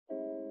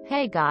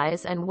Hey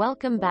guys, and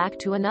welcome back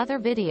to another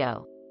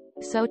video.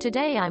 So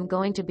today I'm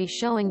going to be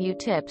showing you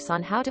tips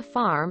on how to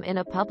farm in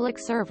a public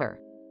server.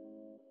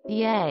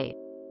 Yay!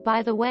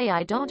 By the way,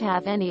 I don't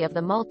have any of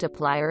the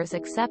multipliers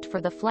except for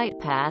the flight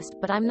pass,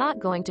 but I'm not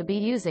going to be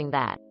using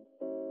that.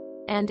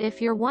 And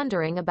if you're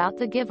wondering about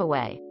the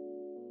giveaway,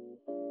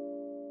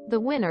 the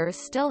winners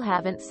still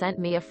haven't sent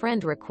me a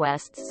friend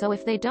request, so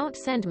if they don't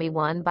send me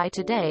one by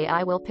today,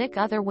 I will pick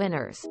other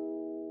winners.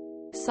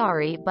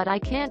 Sorry, but I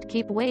can't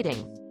keep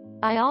waiting.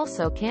 I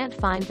also can't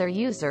find their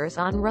users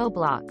on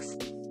Roblox.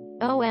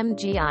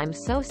 OMG, I'm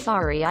so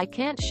sorry I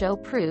can't show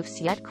proofs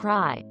yet,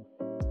 cry.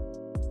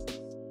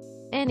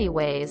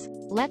 Anyways,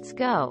 let's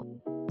go.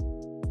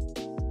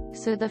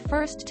 So the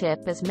first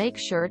tip is make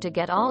sure to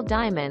get all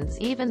diamonds,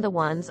 even the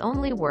ones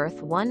only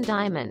worth 1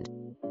 diamond.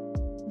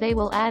 They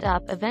will add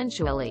up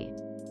eventually.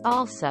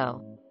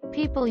 Also,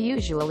 people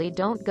usually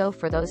don't go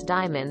for those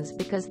diamonds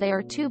because they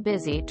are too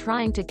busy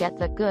trying to get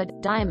the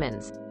good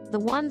diamonds, the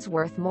ones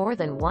worth more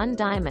than 1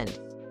 diamond.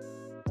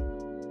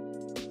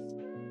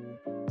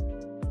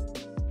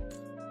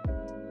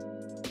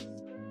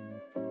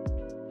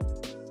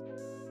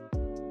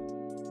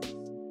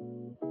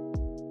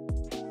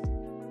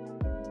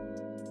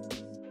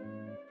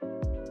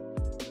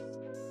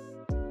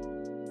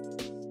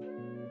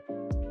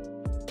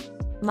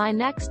 My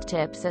next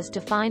tips is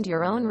to find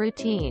your own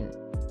routine.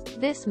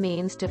 This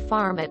means to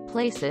farm at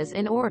places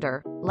in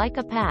order, like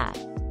a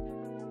path.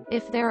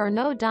 If there are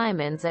no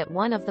diamonds at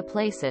one of the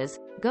places,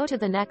 go to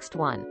the next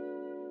one.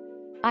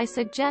 I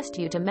suggest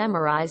you to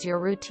memorize your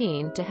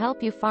routine to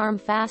help you farm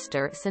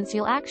faster, since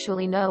you'll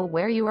actually know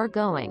where you are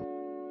going.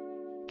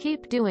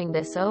 Keep doing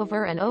this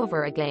over and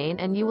over again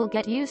and you will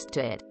get used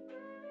to it.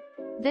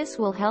 This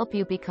will help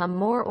you become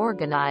more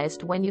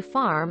organized when you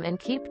farm and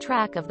keep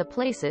track of the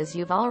places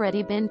you've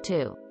already been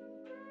to.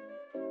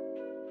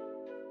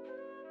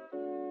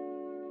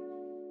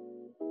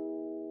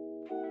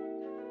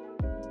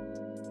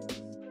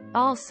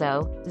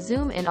 Also,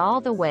 zoom in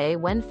all the way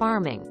when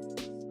farming.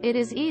 It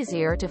is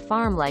easier to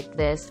farm like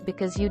this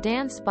because you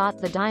can spot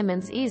the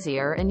diamonds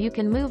easier and you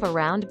can move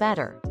around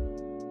better.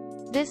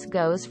 This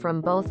goes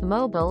from both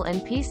mobile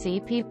and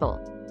PC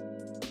people.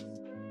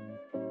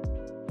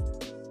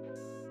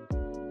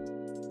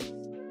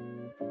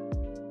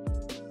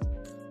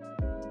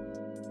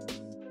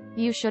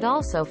 You should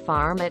also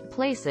farm at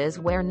places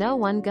where no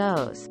one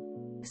goes.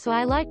 So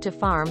I like to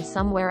farm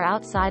somewhere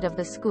outside of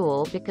the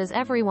school because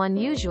everyone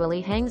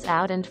usually hangs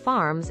out and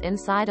farms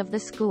inside of the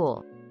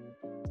school.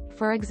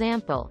 For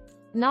example,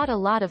 not a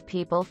lot of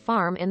people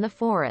farm in the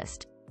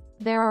forest.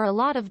 There are a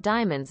lot of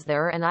diamonds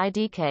there and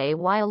IDK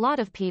why a lot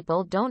of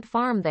people don't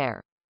farm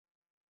there.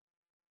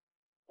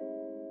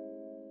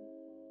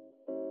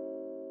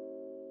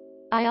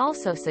 I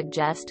also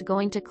suggest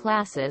going to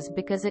classes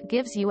because it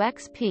gives you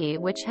XP,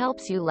 which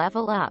helps you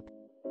level up.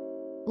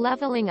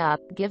 Leveling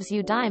up gives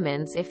you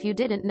diamonds if you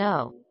didn't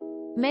know.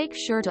 Make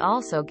sure to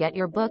also get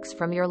your books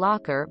from your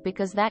locker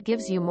because that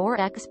gives you more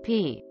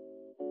XP.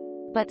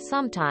 But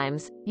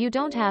sometimes, you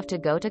don't have to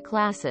go to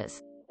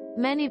classes.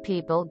 Many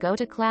people go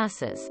to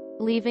classes,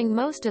 leaving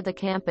most of the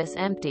campus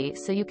empty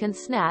so you can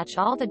snatch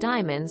all the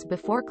diamonds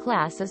before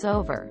class is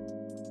over.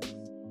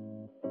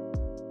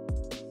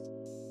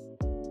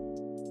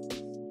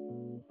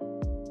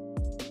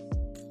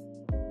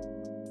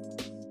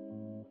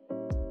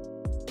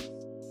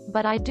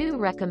 But I do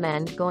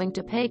recommend going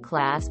to pay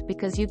class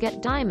because you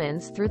get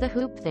diamonds through the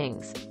hoop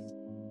things.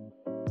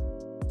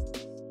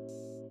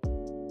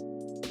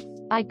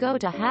 I go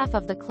to half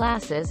of the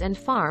classes and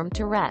farm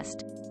to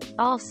rest.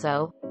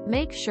 Also,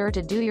 make sure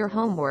to do your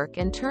homework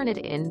and turn it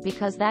in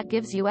because that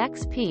gives you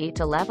XP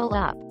to level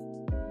up.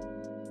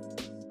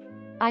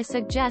 I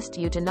suggest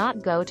you to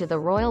not go to the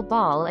Royal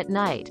Ball at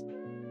night.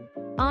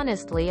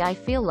 Honestly, I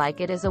feel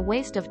like it is a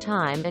waste of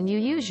time and you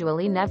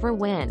usually never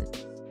win.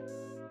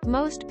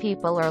 Most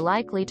people are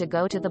likely to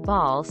go to the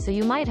ball, so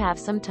you might have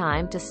some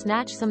time to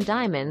snatch some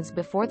diamonds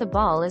before the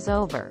ball is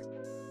over.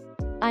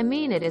 I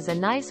mean, it is a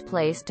nice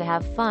place to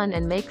have fun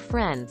and make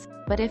friends,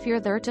 but if you're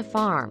there to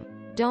farm,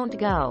 don't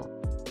go.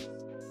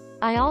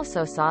 I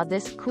also saw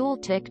this cool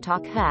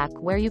TikTok hack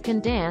where you can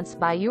dance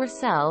by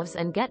yourselves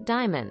and get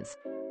diamonds.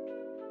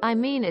 I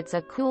mean, it's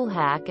a cool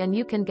hack and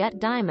you can get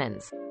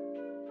diamonds.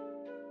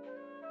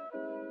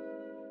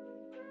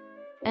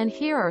 And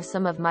here are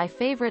some of my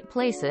favorite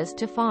places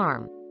to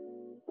farm.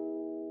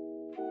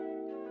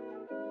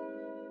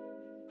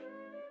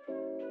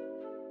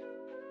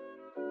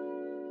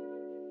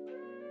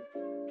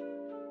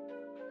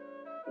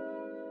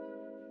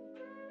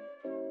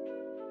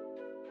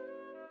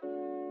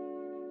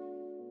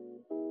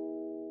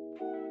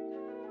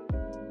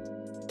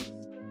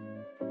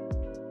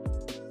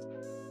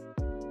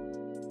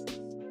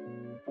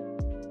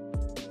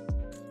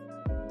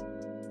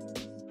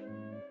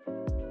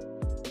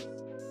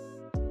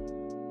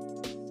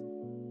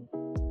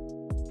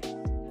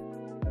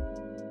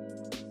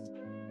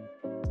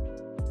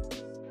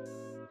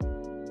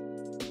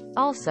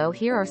 Also,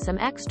 here are some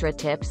extra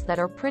tips that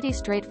are pretty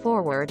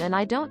straightforward and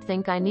I don't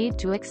think I need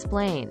to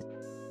explain.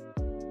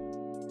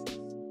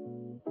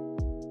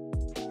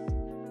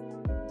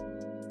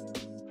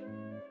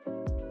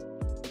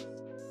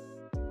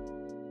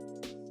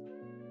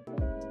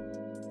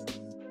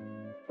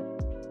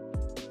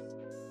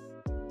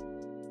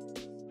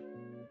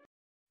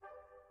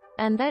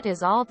 And that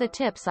is all the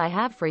tips I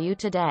have for you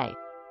today.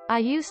 I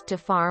used to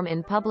farm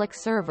in public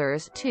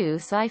servers too,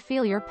 so I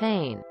feel your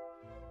pain.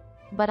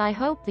 But I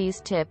hope these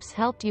tips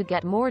helped you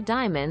get more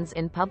diamonds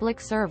in public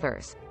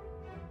servers.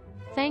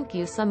 Thank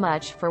you so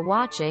much for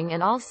watching,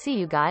 and I'll see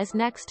you guys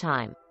next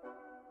time.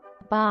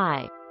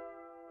 Bye.